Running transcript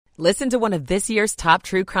Listen to one of this year's top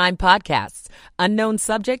true crime podcasts. Unknown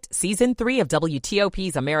Subject, Season 3 of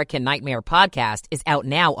WTOP's American Nightmare podcast is out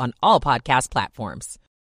now on all podcast platforms.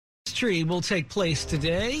 Tree will take place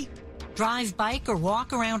today. Drive, bike, or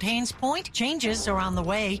walk around Haines Point. Changes are on the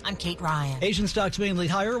way. I'm Kate Ryan. Asian stocks mainly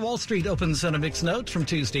higher. Wall Street opens on a mixed note from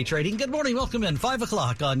Tuesday trading. Good morning. Welcome in. 5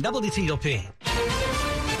 o'clock on WTOP.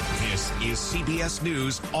 This is CBS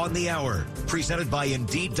News on the Hour, presented by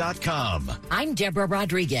Indeed.com. I'm Deborah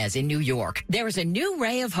Rodriguez in New York. There is a new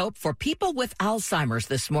ray of hope for people with Alzheimer's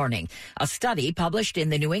this morning. A study published in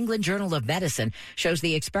the New England Journal of Medicine shows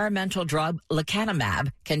the experimental drug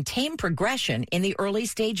lecanemab can tame progression in the early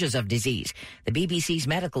stages of disease. The BBC's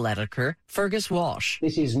medical editor, Fergus Walsh.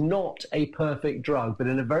 This is not a perfect drug, but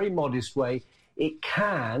in a very modest way, it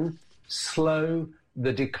can slow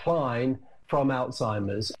the decline from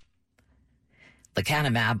Alzheimer's.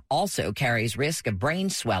 Lecanemab also carries risk of brain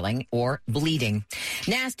swelling or bleeding.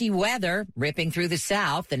 Nasty weather ripping through the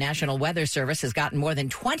South. The National Weather Service has gotten more than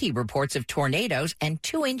 20 reports of tornadoes and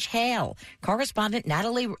 2-inch hail. Correspondent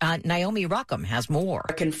Naomi Ruckham has more.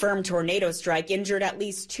 A confirmed tornado strike injured at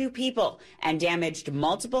least 2 people and damaged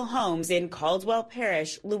multiple homes in Caldwell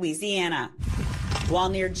Parish, Louisiana. While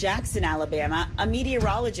near Jackson, Alabama, a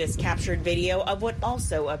meteorologist captured video of what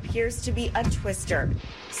also appears to be a twister.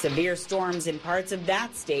 Severe storms in parts of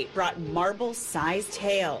that state brought marble-sized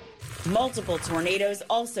hail. Multiple tornadoes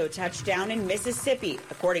also touched down in Mississippi,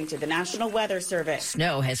 according to the National Weather Service.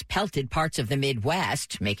 Snow has pelted parts of the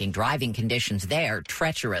Midwest, making driving conditions there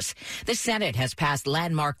treacherous. The Senate has passed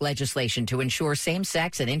landmark legislation to ensure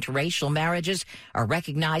same-sex and interracial marriages are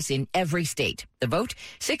recognized in every state. The vote,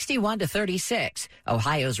 61-36.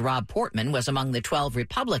 Ohio's Rob Portman was among the 12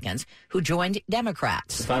 Republicans who joined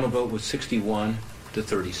Democrats. The final vote was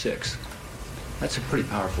 61-36. That's a pretty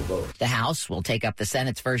powerful vote. The House will take up the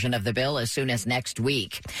Senate's version of the bill as soon as next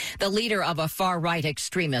week. The leader of a far-right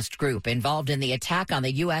extremist group involved in the attack on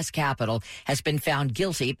the U.S. Capitol has been found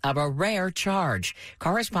guilty of a rare charge.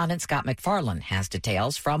 Correspondent Scott McFarland has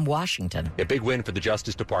details from Washington. A big win for the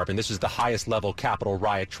Justice Department. This is the highest-level Capitol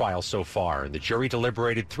riot trial so far. The jury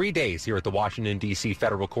deliberated 3 days here at the Washington, D.C.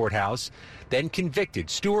 federal courthouse, then convicted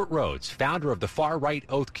Stuart Rhodes, founder of the far-right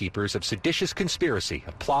Oath Keepers, of seditious conspiracy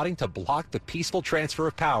of plotting to block the peaceful transfer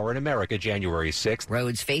of power in America January 6th.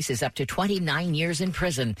 Rhodes faces up to 29 years in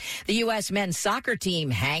prison. The U.S. men's soccer team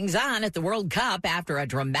hangs on at the World Cup after a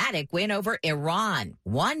dramatic win over Iran.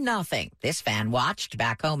 1-0. This fan watched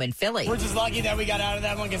back home in Philly. We're just lucky that we got out of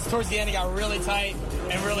that one because towards the end it got really tight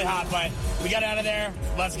and really hot, but we got out of there.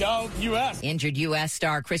 Let's go, U.S. Injured U.S.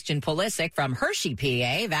 star Christian Pulisic from Hershey,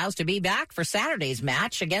 PA, vows to be back for Saturday's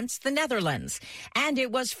match against the Netherlands. And it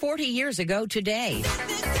was 40 years ago today.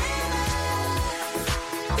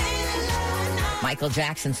 Michael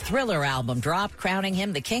Jackson's Thriller album dropped, crowning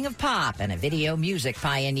him the king of pop and a video music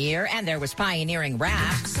pioneer, and there was pioneering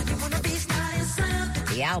rap.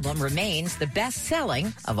 The album remains the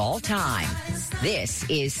best-selling of all time. This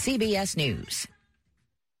is CBS News.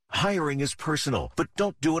 Hiring is personal, but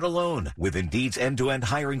don't do it alone. With Indeed's end-to-end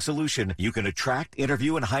hiring solution, you can attract,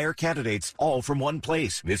 interview, and hire candidates all from one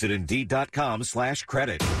place. Visit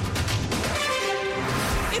Indeed.com/credit.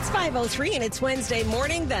 It's 5:03 and it's Wednesday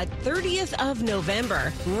morning, the 30th of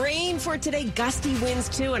November. Rain for today, gusty winds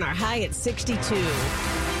too, and our high at 62.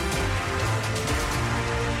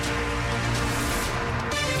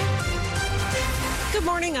 Good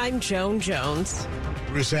morning, I'm Joan Jones.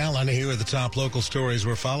 Bruce Allen, here are the top local stories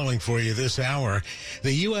we're following for you this hour.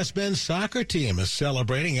 The U.S. men's soccer team is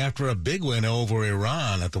celebrating after a big win over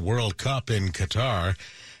Iran at the World Cup in Qatar.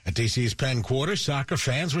 At DC's Penn Quarter, soccer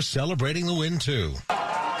fans were celebrating the win, too.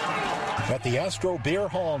 At the Astro Beer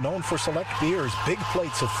Hall, known for select beers, big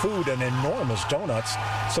plates of food, and enormous donuts,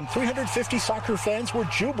 some 350 soccer fans were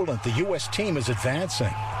jubilant the U.S. team is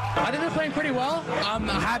advancing. I think they're playing pretty well. I'm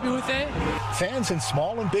happy with it. Fans in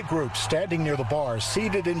small and big groups standing near the bars,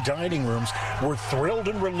 seated in dining rooms, were thrilled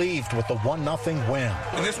and relieved with the 1-0 win.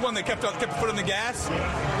 And this one, they kept the foot on the gas. It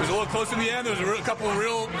was a little close in the end. There was a couple of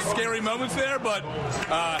real scary moments there, but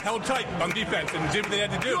held tight on defense and did what they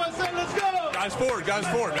had to do. USA, let's go! Guys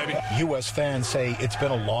forward, baby. U.S. fans say it's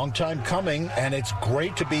been a long time coming, and it's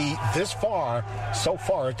great to be this far, so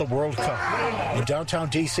far at the World Cup. In downtown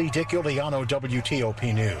D.C., Dick Iuliano,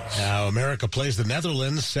 WTOP News. Now, America plays the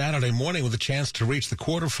Netherlands Saturday morning with a chance to reach the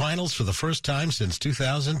quarterfinals for the first time since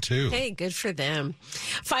 2002. Hey, good for them.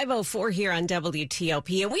 5:04 here on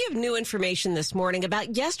WTOP, and we have new information this morning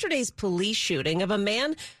about yesterday's police shooting of a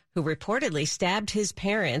man who reportedly stabbed his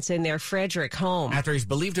parents in their Frederick home. After he's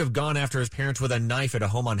believed to have gone after his parents with a knife at a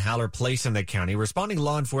home on Haller Place in the county, responding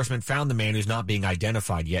law enforcement found the man who's not being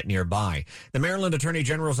identified yet nearby. The Maryland Attorney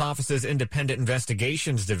General's Office's Independent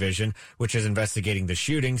Investigations Division, which is investigating the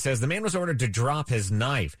shooting, says the man was ordered to drop his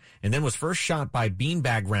knife and then was first shot by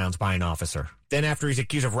beanbag rounds by an officer. Then after he's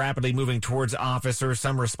accused of rapidly moving towards officers,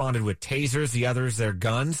 some responded with tasers, the others their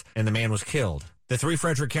guns, and the man was killed. The 3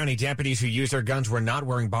 Frederick County deputies who used their guns were not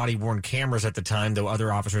wearing body-worn cameras at the time, though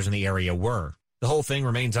other officers in the area were. The whole thing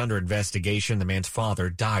remains under investigation. The man's father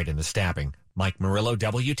died in the stabbing. Mike Murillo,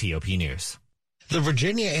 WTOP News. The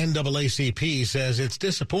Virginia NAACP says it's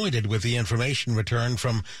disappointed with the information returned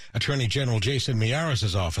from Attorney General Jason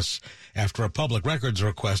Miyares' office after a public records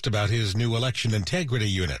request about his new election integrity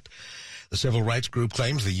unit. The civil rights group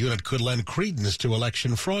claims the unit could lend credence to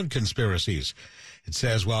election fraud conspiracies. It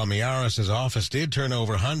says while Miyares' office did turn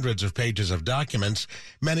over hundreds of pages of documents,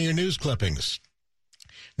 many are news clippings.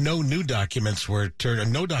 No documents were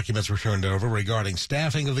turned over regarding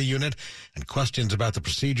staffing of the unit and questions about the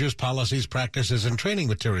procedures, policies, practices, and training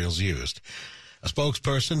materials used. A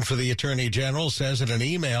spokesperson for the Attorney General says in an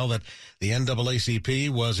email that the NAACP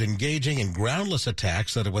was engaging in groundless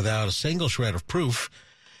attacks that are without a single shred of proof.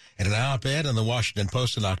 In an op-ed in the Washington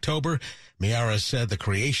Post in October, Miyares said the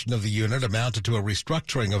creation of the unit amounted to a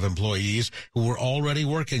restructuring of employees who were already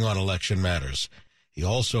working on election matters. He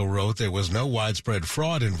also wrote there was no widespread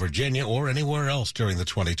fraud in Virginia or anywhere else during the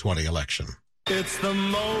 2020 election. It's the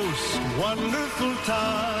most wonderful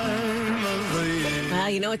time of the year. Well,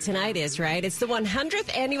 you know what tonight is, right? It's the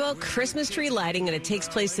 100th annual Christmas tree lighting, and it takes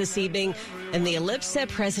place this evening in the Ellipse at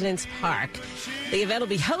President's Park. The event will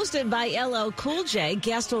be hosted by LL Cool J.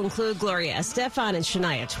 Guests will include Gloria Estefan and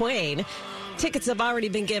Shania Twain. Tickets have already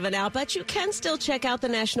been given out, but you can still check out the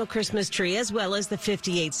National Christmas Tree as well as the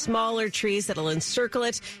 58 smaller trees that'll encircle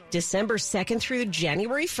it December 2nd through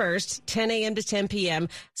January 1st, 10 a.m. to 10 p.m.,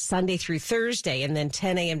 Sunday through Thursday, and then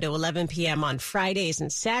 10 a.m. to 11 p.m. on Fridays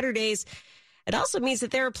and Saturdays. It also means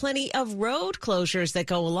that there are plenty of road closures that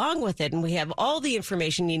go along with it, and we have all the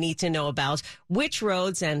information you need to know about which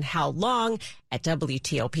roads and how long at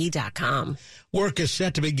WTOP.com. Work is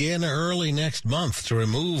set to begin early next month to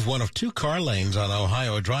remove one of 2 car lanes on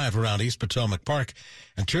Ohio Drive around East Potomac Park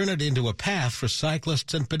and turn it into a path for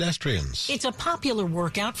cyclists and pedestrians. It's a popular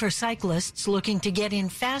workout for cyclists looking to get in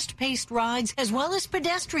fast-paced rides, as well as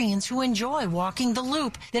pedestrians who enjoy walking the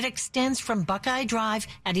loop that extends from Buckeye Drive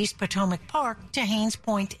at East Potomac Park to Haynes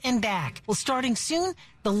Point and back. Well, starting soon,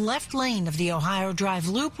 the left lane of the Ohio Drive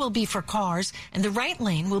loop will be for cars, and the right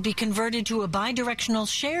lane will be converted to a bidirectional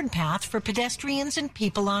shared path for pedestrians and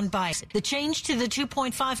people on bikes. The change to the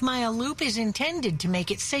 2.5-mile loop is intended to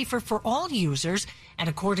make it safer for all users, and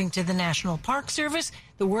according to the National Park Service,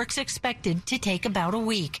 the work's expected to take about a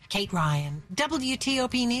week. Kate Ryan,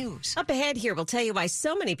 WTOP News. Up ahead here, we'll tell you why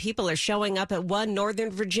so many people are showing up at one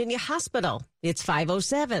Northern Virginia hospital. It's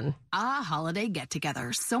 5:07. Holiday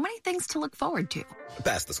get-together. So many things to look forward to.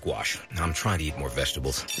 Pass the squash. I'm trying to eat more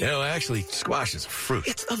vegetables. No, actually, squash is a fruit.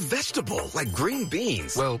 It's a vegetable, like green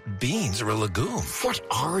beans. Well, beans are a legume. What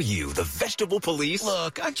are you, the vegetable police?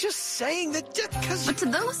 Look, I'm just saying that because... But to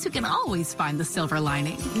those who can always find the silver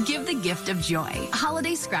lining, give the gift of joy.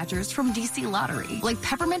 Holiday scratchers from DC Lottery, like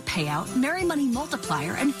Peppermint Payout, Merry Money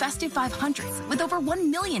Multiplier, and Festive 500s, with over $1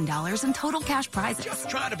 million in total cash prizes. Just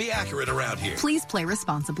try to be accurate around here. Please play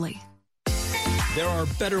responsibly. There are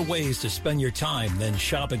better ways to spend your time than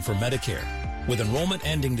shopping for Medicare. With enrollment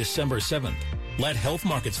ending December 7th, let Health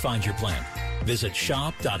Markets find your plan. Visit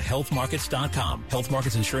shop.healthmarkets.com. Health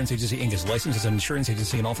Markets Insurance Agency, Inc. is licensed as an insurance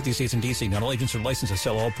agency in all 50 states and D.C. Not all agents are licensed to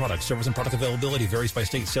sell all products. Service and product availability varies by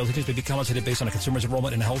state. Sales agents may be compensated based on a consumer's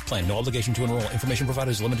enrollment in a health plan. No obligation to enroll. Information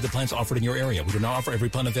provided is limited to plans offered in your area. We do not offer every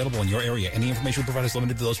plan available in your area. Any information we provide is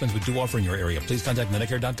limited to those plans we do offer in your area. Please contact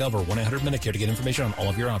Medicare.gov or 1-800-Medicare to get information on all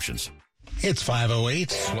of your options. It's 5:08.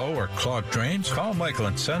 Slow or clogged drains? Call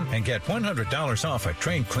Michael & Son and get $100 off a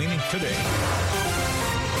drain cleaning today.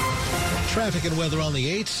 Traffic and weather on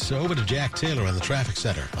the 8s. Over to Jack Taylor in the traffic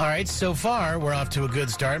center. All right, so far we're off to a good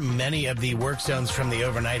start. Many of the work zones from the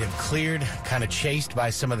overnight have cleared, kind of chased by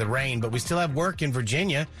some of the rain, but we still have work in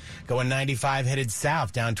Virginia. Going 95 headed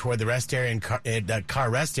south down toward the rest area and car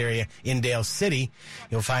rest area in Dale City.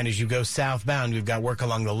 You'll find as you go southbound, we've got work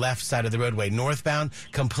along the left side of the roadway. Northbound,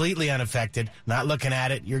 completely unaffected. Not looking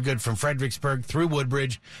at it. You're good from Fredericksburg through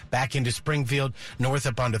Woodbridge, back into Springfield, north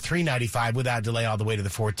up onto 395 without delay all the way to the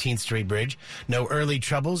 14th Street Bridge. Bridge. No early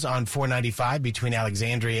troubles on 495 between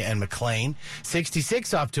Alexandria and McLean.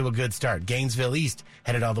 66 off to a good start. Gainesville East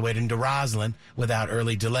headed all the way to Roslyn without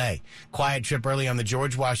early delay. Quiet trip early on the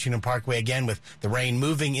George Washington Parkway again with the rain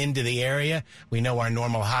moving into the area. We know our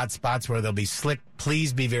normal hot spots where there'll be slick.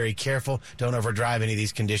 Please be very careful. Don't overdrive any of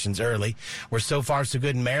these conditions early. We're so far so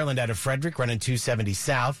good in Maryland out of Frederick, running 270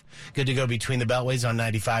 south. Good to go between the Beltways on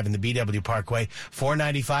 95 and the BW Parkway.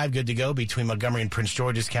 495, good to go between Montgomery and Prince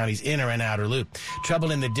George's counties inner and outer loop.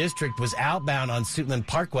 Trouble in the district was outbound on Suitland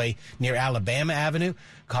Parkway near Alabama Avenue.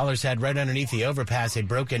 Callers had right underneath the overpass a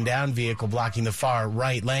broken down vehicle blocking the far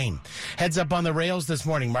right lane. Heads up on the rails this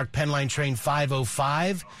morning. Mark Penn Line train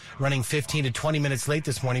 505 running 15 to 20 minutes late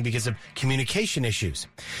this morning because of communication issues.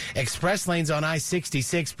 Express lanes on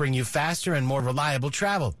I-66 bring you faster and more reliable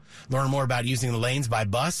travel. Learn more about using the lanes by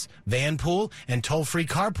bus, van pool, and toll-free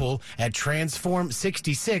carpool at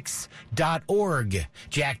transform66.org.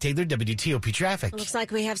 Jack Taylor, WTOP Traffic. Looks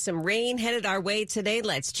like we have some rain headed our way today.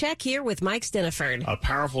 Let's check here with Mike Stiniford. A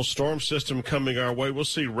powerful storm system coming our way. We'll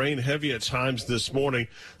see rain heavy at times this morning.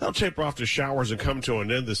 That'll taper off to showers and come to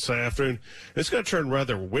an end this afternoon. It's going to turn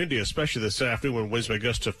rather windy, especially this afternoon when winds may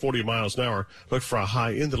gust to 40 miles an hour. Look for a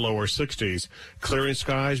high in the lower 60s. Clearing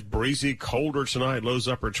skies, breezy, colder tonight, lows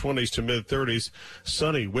upper 20s to mid-30s.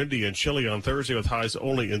 Sunny, windy, and chilly on Thursday with highs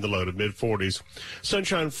only in the low to mid-40s.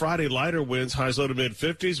 Sunshine Friday, lighter winds, highs low to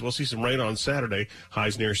mid-50s. We'll see some rain on Saturday,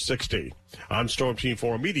 highs near 60. I'm Storm Team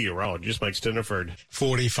 4 meteorologist Mike Stiniford.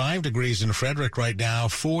 45 degrees in Frederick right now,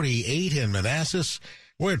 48 in Manassas.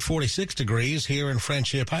 We're at 46 degrees here in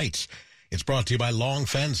Friendship Heights. It's brought to you by Long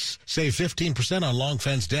Fence. Save 15% on Long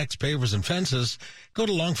Fence decks, pavers, and fences. Go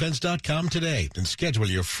to longfence.com today and schedule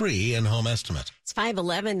your free in-home estimate. It's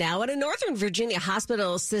 5:11 now, and a Northern Virginia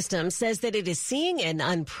hospital system says that it is seeing an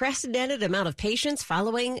unprecedented amount of patients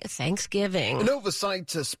following Thanksgiving. An oversight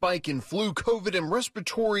to spike in flu, COVID, and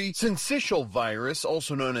respiratory syncytial virus,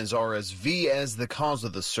 also known as RSV, as the cause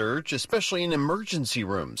of the surge, especially in emergency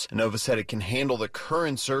rooms. Nova said it can handle the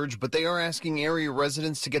current surge, but they are asking area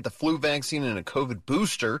residents to get the flu vaccine and a COVID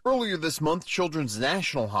booster. Earlier this month, Children's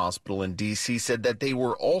National Hospital in D.C. said that they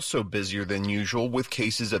were also busier than usual with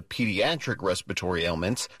cases of pediatric respiratory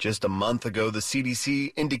ailments. Just a month ago, the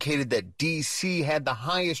CDC indicated that D.C. had the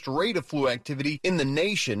highest rate of flu activity in the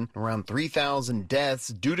nation. Around 3,000 deaths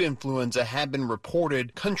due to influenza have been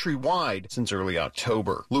reported countrywide since early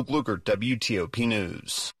October. Luke Lukert, WTOP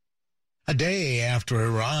News. A day after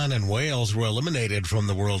Iran and Wales were eliminated from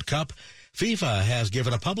the World Cup, FIFA has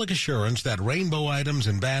given a public assurance that rainbow items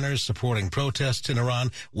and banners supporting protests in Iran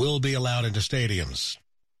will be allowed into stadiums.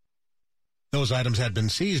 Those items had been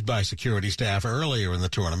seized by security staff earlier in the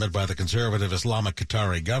tournament by the conservative Islamic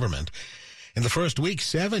Qatari government. In the first week,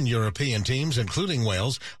 7 European teams, including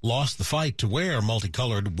Wales, lost the fight to wear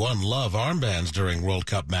multicolored One Love armbands during World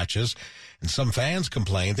Cup matches, and some fans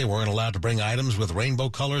complained they weren't allowed to bring items with rainbow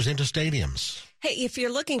colors into stadiums. Hey, if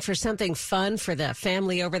you're looking for something fun for the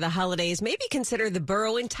family over the holidays, maybe consider the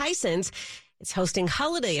Borough in Tysons. It's hosting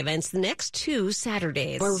holiday events the next 2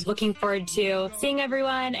 Saturdays. We're looking forward to seeing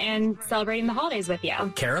everyone and celebrating the holidays with you.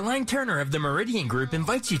 Caroline Turner of the Meridian Group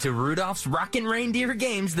invites you to Rudolph's Rockin' Reindeer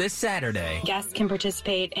Games this Saturday. Guests can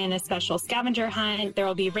participate in a special scavenger hunt. There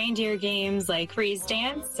will be reindeer games like freeze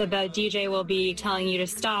dance. So the DJ will be telling you to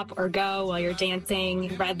stop or go while you're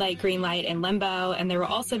dancing, red light, green light, and limbo. And there will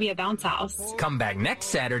also be a bounce house. Come back next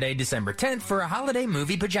Saturday, December 10th, for a holiday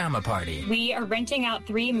movie pajama party. We are renting out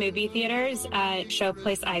 3 movie theaters at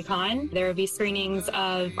Showplace Icon. There will be screenings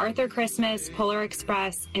of Arthur Christmas, Polar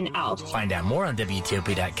Express, and Elf. Find out more on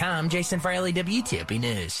WTOP.com. Jason Friley, WTOP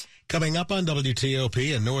News. Coming up on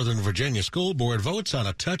WTOP, a Northern Virginia school board votes on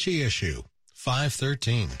a touchy issue.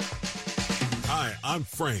 5:13. Hi, I'm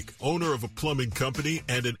Frank, owner of a plumbing company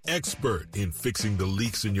and an expert in fixing the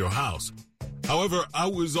leaks in your house. However, I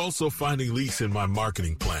was also finding leaks in my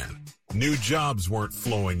marketing plan. New jobs weren't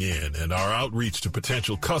flowing in, and our outreach to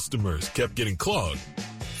potential customers kept getting clogged.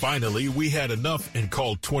 Finally, we had enough and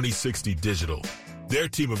called 2060 Digital. Their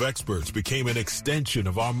team of experts became an extension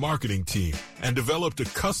of our marketing team and developed a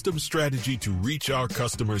custom strategy to reach our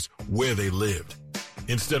customers where they lived.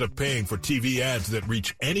 Instead of paying for TV ads that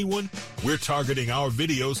reach anyone, we're targeting our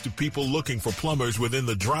videos to people looking for plumbers within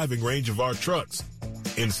the driving range of our trucks.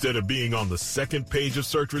 Instead of being on the second page of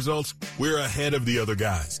search results, we're ahead of the other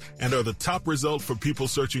guys and are the top result for people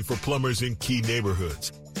searching for plumbers in key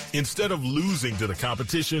neighborhoods. Instead of losing to the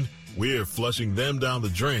competition, we're flushing them down the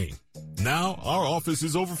drain. Now our office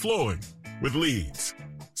is overflowing with leads.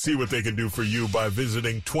 See what they can do for you by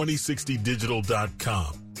visiting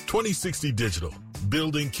 2060digital.com. 2060 Digital,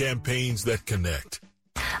 building campaigns that connect.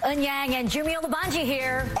 Yang and Jumio Labanji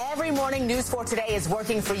here. Every morning, News 4 Today is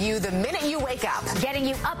working for you the minute you wake up. Getting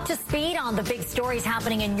you up to speed on the big stories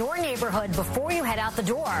happening in your neighborhood before you head out the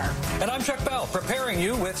door. And I'm Chuck Bell, preparing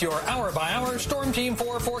you with your hour-by-hour Storm Team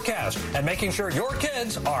 4 forecast and making sure your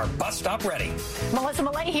kids are bus stop ready. Melissa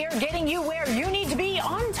Millay here, getting you where you need to be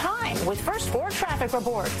on time with First 4 traffic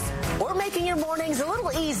reports. We're making your mornings a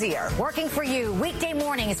little easier. Working for you weekday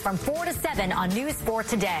mornings from 4 to 7 on News 4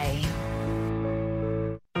 Today.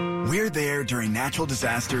 We're there during natural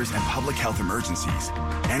disasters and public health emergencies.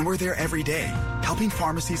 And we're there every day, helping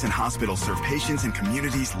pharmacies and hospitals serve patients in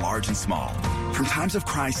communities large and small. From times of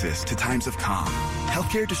crisis to times of calm,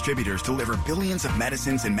 healthcare distributors deliver billions of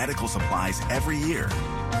medicines and medical supplies every year.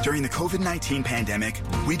 During the COVID-19 pandemic,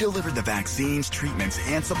 we delivered the vaccines, treatments,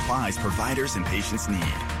 and supplies providers and patients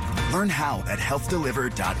need. Learn how at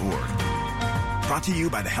healthdelivered.org. Brought to you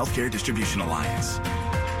by the Healthcare Distribution Alliance.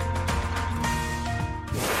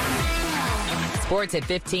 Sports at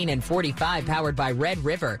 15 and 45, powered by Red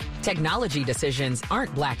River. Technology decisions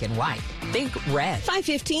aren't black and white. Think red.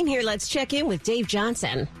 5:15 here. Let's check in with Dave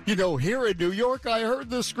Johnson. You know, here in New York, I heard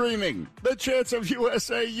the screaming. The chants of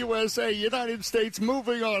USA, United States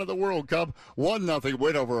moving on to the World Cup. 1-0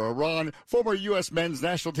 win over Iran. Former U.S. men's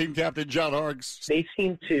national team captain John Harkes. They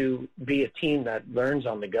seem to be a team that learns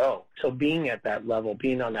on the go. So being at that level,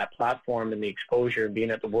 being on that platform and the exposure and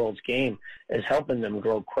being at the World's game is helping them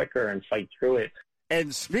grow quicker and fight through it.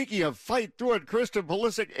 And speaking of fight through it, Christian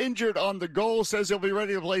Pulisic, injured on the goal, says he'll be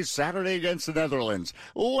ready to play Saturday against the Netherlands.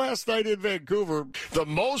 Last night in Vancouver. The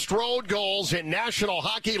most road goals in National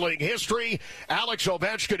Hockey League history. Alex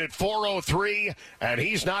Ovechkin at 403, and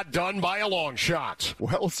he's not done by a long shot.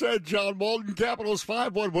 Well said, John Malton. Capitals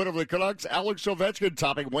 5-1 win over the Canucks. Alex Ovechkin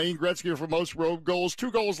topping Wayne Gretzky for most road goals.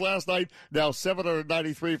 2 goals last night, now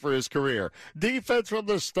 793 for his career. Defense from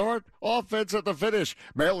the start, offense at the finish.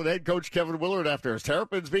 Maryland head coach Kevin Willard after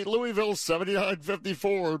Terrapins beat Louisville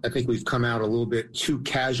 79-54. I think we've come out a little bit too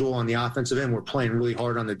casual on the offensive end. We're playing really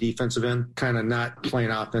hard on the defensive end, kind of not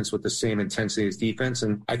playing offense with the same intensity as defense.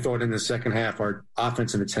 And I thought in the second half, our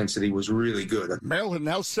offensive intensity was really good. Maryland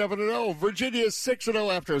now 7-0. Virginia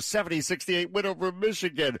 6-0 after a 70-68 win over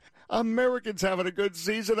Michigan. Americans having a good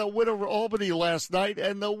season. A win over Albany last night.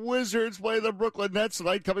 And the Wizards play the Brooklyn Nets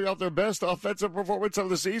tonight, coming off their best offensive performance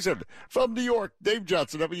of the season. From New York, Dave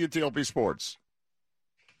Johnson, WTOP Sports.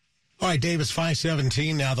 All right, Dave, it's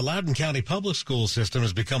 517 now. The Loudoun County Public School System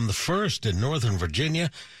has become the first in Northern Virginia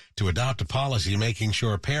to adopt a policy making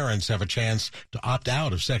sure parents have a chance to opt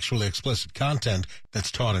out of sexually explicit content that's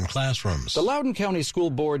taught in classrooms. The Loudoun County School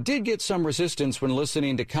Board did get some resistance when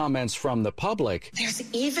listening to comments from the public. There's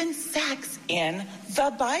even sex in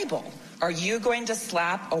the Bible. Are you going to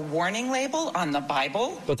slap a warning label on the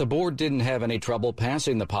Bible? But the board didn't have any trouble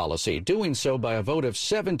passing the policy, doing so by a vote of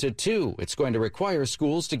 7-2. It's going to require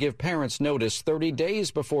schools to give parents notice 30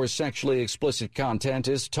 days before sexually explicit content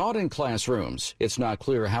is taught in classrooms. It's not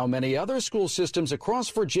clear how many other school systems across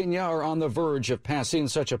Virginia are on the verge of passing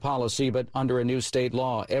such a policy, but under a new state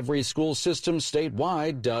law, every school system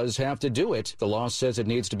statewide does have to do it. The law says it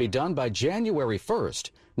needs to be done by January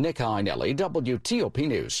 1st. Nick Einelli, WTOP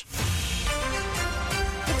News.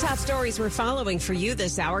 The top stories we're following for you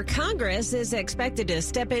this hour. Congress is expected to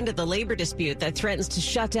step into the labor dispute that threatens to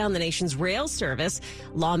shut down the nation's rail service.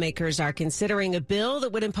 Lawmakers are considering a bill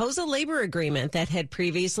that would impose a labor agreement that had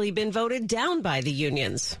previously been voted down by the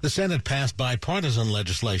unions. The Senate passed bipartisan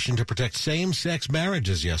legislation to protect same-sex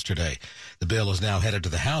marriages yesterday. The bill is now headed to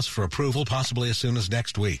the House for approval, possibly as soon as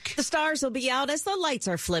next week. The stars will be out as the lights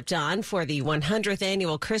are flipped on for the 100th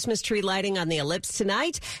annual Christmas tree lighting on the Ellipse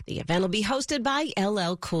tonight. The event will be hosted by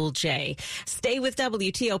LL Cool J. Stay with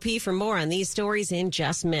WTOP for more on these stories in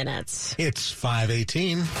just minutes. It's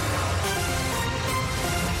 5:18.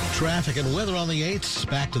 Traffic and weather on the 8s.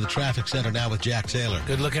 Back to the traffic center now with Jack Taylor.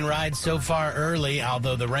 Good looking ride so far early,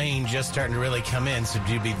 although the rain just starting to really come in, so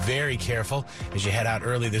do be very careful as you head out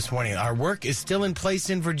early this morning. Our work is still in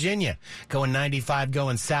place in Virginia. Going 95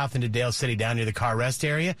 going south into Dale City down near the car rest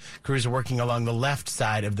area. Crews are working along the left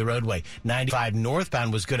side of the roadway. 95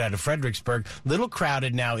 northbound was good out of Fredericksburg. Little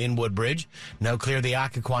crowded now in Woodbridge. No clear the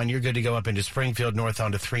Occoquan. You're good to go up into Springfield north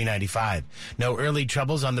onto 395. No early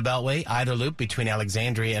troubles on the Beltway. Ida Loop between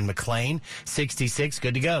Alexandria and McLean. 66,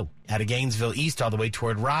 good to go. out of Gainesville east all the way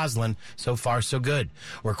toward Roslyn. So far, so good.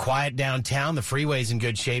 We're quiet downtown. The freeway's in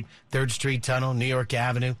good shape. 3rd Street Tunnel, New York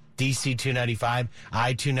Avenue, DC 295,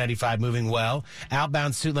 I-295 moving well.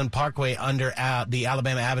 Outbound Suitland Parkway under the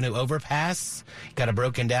Alabama Avenue overpass. Got a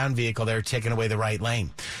broken down vehicle there taking away the right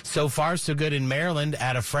lane. So far, so good in Maryland.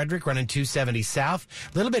 Out of Frederick, running 270 south.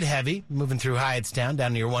 A little bit heavy, moving through Hyattstown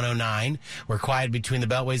down near 109. We're quiet between the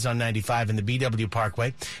Beltways on 95 and the BW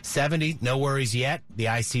Parkway. 70, no worries yet. The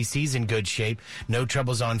ICC's in good shape. No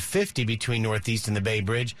troubles on 50 between Northeast and the Bay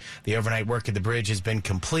Bridge. The overnight work at the bridge has been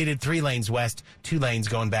completed. 3 lanes west, 2 lanes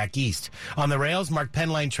going back east. On the rails, Mark Penn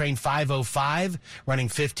Line train 505, running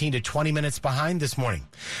 15 to 20 minutes behind this morning.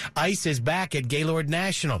 Ice is back at Gaylord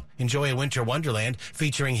National. Enjoy a winter wonderland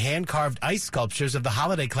featuring hand-carved ice sculptures of the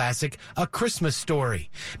holiday classic, A Christmas Story.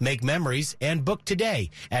 Make memories and book today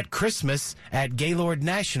at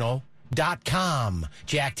Christmas@GaylordNational.com.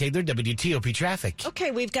 Jack Taylor, WTOP Traffic.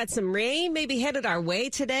 Okay, we've got some rain maybe headed our way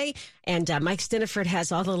today, and Mike Stiniford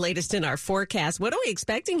has all the latest in our forecast. What are we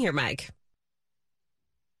expecting here, Mike?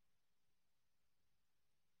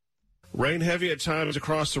 Rain heavy at times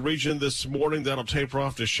across the region this morning. That'll taper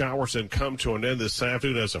off to showers and come to an end this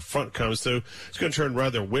afternoon as a front comes through. It's going to turn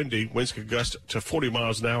rather windy. Winds could gust to 40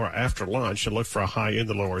 miles an hour after lunch and look for a high in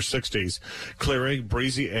the lower 60s. Clearing,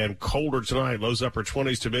 breezy, and colder tonight. Lows upper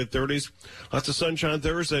 20s to mid-30s. Lots of sunshine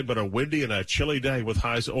Thursday, but a windy and a chilly day with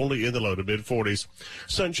highs only in the low to mid-40s.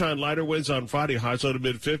 Sunshine, lighter winds on Friday, highs low to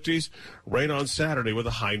mid-50s. Rain on Saturday with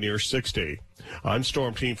a high near 60. I'm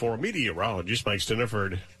Storm Team 4 meteorologist Mike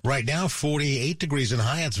Stiniford. Right now, 48 degrees in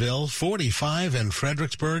Hyattsville, 45 in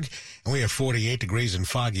Fredericksburg, and we have 48 degrees in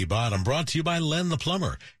Foggy Bottom. Brought to you by Len the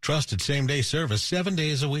Plumber. Trusted same-day service 7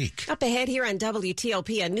 days a week. Up ahead here on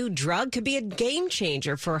WTOP, a new drug could be a game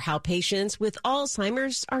changer for how patients with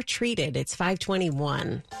Alzheimer's are treated. It's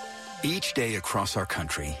 521. Each day across our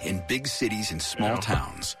country, in big cities and small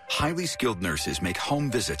towns, highly skilled nurses make home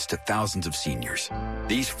visits to thousands of seniors.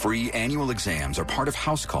 These free annual exams are part of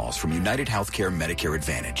house calls from United Healthcare Medicare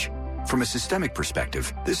Advantage. From a systemic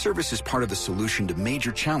perspective, this service is part of the solution to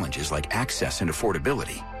major challenges like access and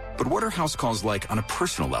affordability. But what are house calls like on a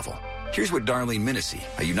personal level? Here's what Darlene Minissi,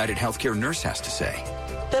 a United Healthcare nurse, has to say.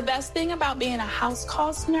 The best thing about being a house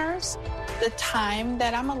calls nurse, the time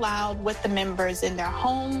that I'm allowed with the members in their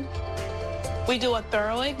home. We do a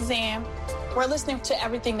thorough exam. We're listening to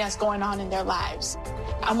everything that's going on in their lives.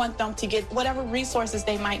 I want them to get whatever resources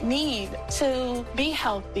they might need to be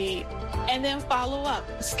healthy, and then follow up,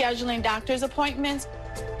 scheduling doctor's appointments.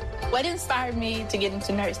 What inspired me to get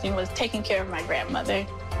into nursing was taking care of my grandmother.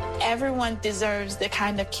 Everyone deserves the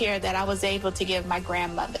kind of care that I was able to give my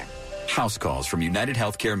grandmother. House calls from United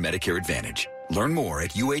Healthcare Medicare Advantage. Learn more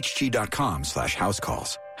at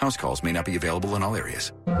uhg.com/housecalls. House calls may not be available in all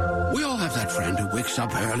areas. We all have that friend who wakes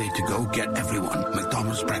up early to go get everyone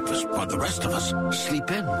McDonald's breakfast while the rest of us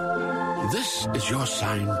sleep in. This is your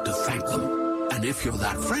sign to thank them. And if you're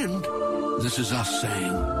that friend, this is us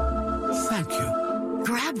saying thank you.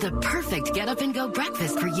 Grab the perfect get-up-and-go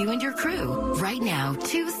breakfast for you and your crew. Right now,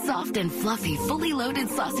 2 soft and fluffy, fully loaded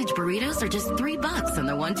sausage burritos are just $3 on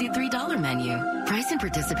the $1, $2, $3 menu. Price and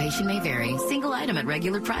participation may vary. Single item at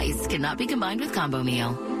regular price cannot be combined with combo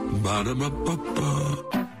meal.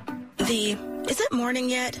 Ba-da-ba-ba-ba. The "is it morning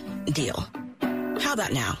yet?" deal. How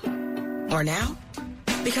about now? Or now?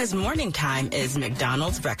 Because morning time is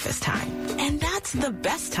McDonald's breakfast time. And that's the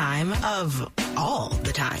best time of all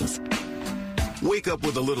the times. Wake up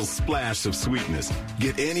with a little splash of sweetness.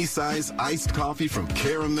 Get any size iced coffee from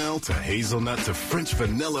caramel to hazelnut to French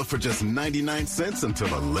vanilla for just 99 cents until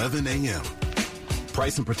 11 a.m.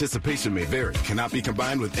 Price and participation may vary. Cannot be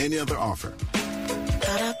combined with any other offer.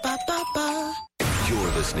 Ba-da-ba-ba-ba.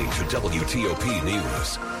 You're listening to WTOP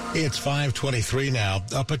News. It's 5:23 now.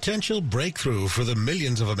 A potential breakthrough for the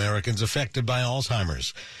millions of Americans affected by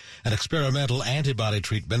Alzheimer's. An experimental antibody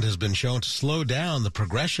treatment has been shown to slow down the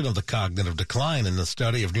progression of the cognitive decline in the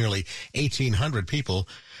study of nearly 1,800 people.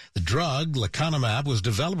 The drug, lecanemab, was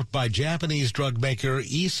developed by Japanese drug maker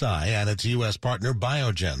Eisai and its U.S. partner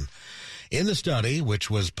Biogen. In the study,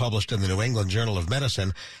 which was published in the New England Journal of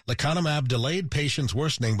Medicine, lecanemab delayed patients'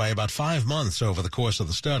 worsening by about 5 months over the course of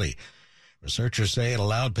the study. Researchers say it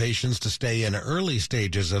allowed patients to stay in early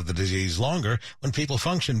stages of the disease longer when people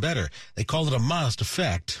function better. They call it a modest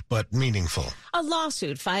effect, but meaningful. A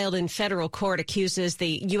lawsuit filed in federal court accuses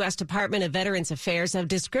the U.S. Department of Veterans Affairs of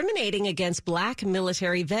discriminating against black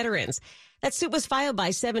military veterans. That suit was filed by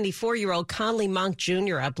 74-year-old Conley Monk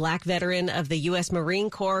Jr., a black veteran of the U.S. Marine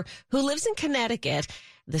Corps who lives in Connecticut.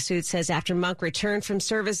 The suit says after Monk returned from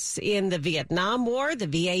service in the Vietnam War, the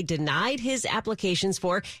VA denied his applications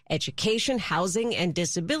for education, housing, and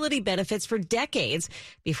disability benefits for decades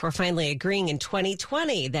before finally agreeing in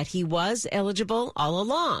 2020 that he was eligible all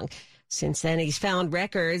along. Since then, he's found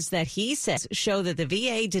records that he says show that the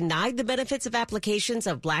VA denied the benefits of applications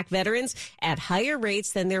of black veterans at higher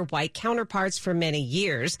rates than their white counterparts for many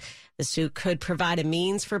years. The suit could provide a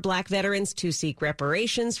means for black veterans to seek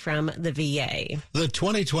reparations from the VA. The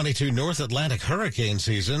 2022 North Atlantic hurricane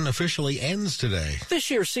season officially ends today. This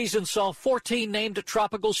year's season saw 14 named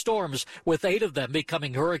tropical storms, with 8 of them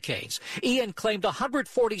becoming hurricanes. Ian claimed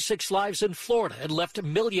 146 lives in Florida and left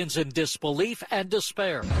millions in disbelief and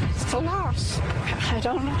despair. It's a loss. I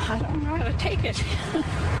don't know how to take it.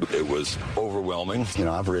 It was overwhelming. You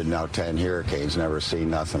know, I've ridden out 10 hurricanes, never seen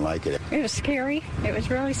nothing like it. It was scary. It was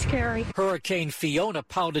really scary. Hurricane Fiona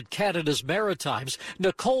pounded Canada's Maritimes.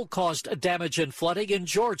 Nicole caused damage and flooding in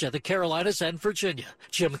Georgia, the Carolinas, and Virginia.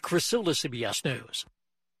 Jim Crisula, CBS News.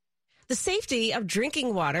 The safety of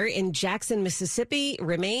drinking water in Jackson, Mississippi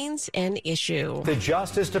remains an issue. The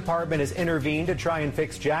Justice Department has intervened to try and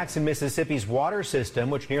fix Jackson, Mississippi's water system,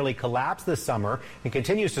 which nearly collapsed this summer and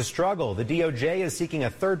continues to struggle. The DOJ is seeking a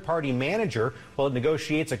third-party manager while it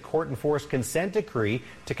negotiates a court-enforced consent decree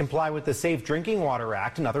to comply with the Safe Drinking Water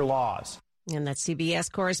Act and other laws. And that's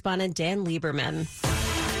CBS correspondent Dan Lieberman.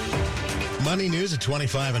 Money News at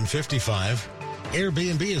 25 and 55.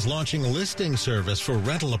 Airbnb is launching a listing service for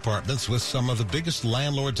rental apartments with some of the biggest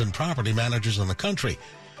landlords and property managers in the country.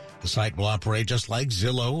 The site will operate just like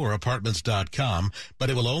Zillow or Apartments.com, but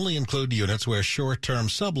it will only include units where short-term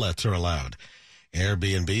sublets are allowed.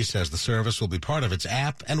 Airbnb says the service will be part of its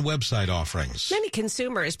app and website offerings. Many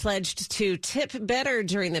consumers pledged to tip better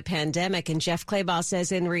during the pandemic, and Jeff Claybaugh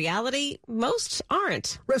says in reality, most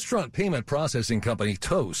aren't. Restaurant payment processing company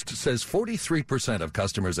Toast says 43% of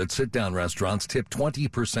customers at sit-down restaurants tip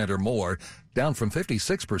 20% or more, down from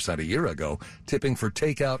 56% a year ago. Tipping for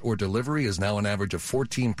takeout or delivery is now an average of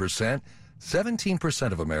 14%.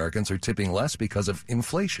 17% of Americans are tipping less because of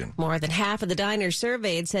inflation. More than half of the diners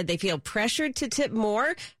surveyed said they feel pressured to tip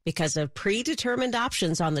more because of predetermined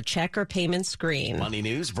options on the check or payment screen. Money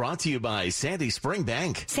News brought to you by Sandy Spring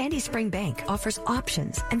Bank. Sandy Spring Bank offers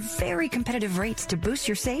options and very competitive rates to boost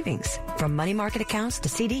your savings, from money market accounts to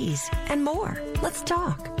CDs and more. Let's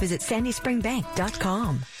talk. Visit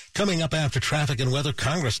sandyspringbank.com. Coming up after traffic and weather,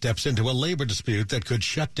 Congress steps into a labor dispute that could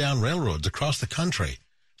shut down railroads across the country.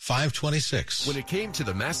 526. When it came to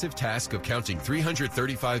the massive task of counting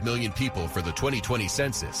 335 million people for the 2020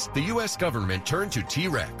 census, the U.S. government turned to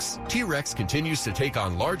T-Rex. T-Rex continues to take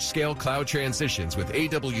on large-scale cloud transitions with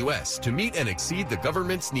AWS to meet and exceed the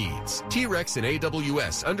government's needs. T-Rex and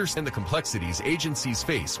AWS understand the complexities agencies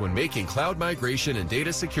face when making cloud migration and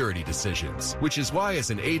data security decisions, which is why, as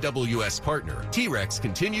an AWS partner, T-Rex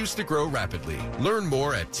continues to grow rapidly. Learn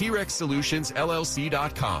more at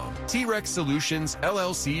TREXSolutionsLLC.com. T-Rex Solutions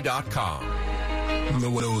LLC. No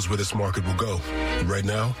one knows where this market will go. Right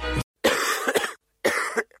now,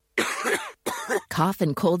 Cough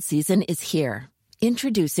and cold season is here.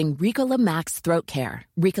 Introducing Ricola Max Throat Care,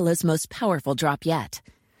 Ricola's most powerful drop yet.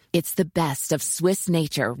 It's the best of Swiss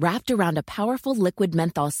nature wrapped around a powerful liquid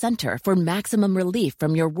menthol center for maximum relief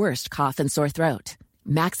from your worst cough and sore throat.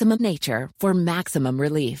 Maximum nature for maximum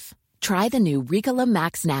relief. Try the new Ricola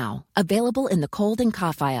Max now, available in the cold and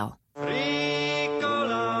cough aisle.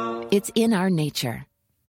 It's in our nature.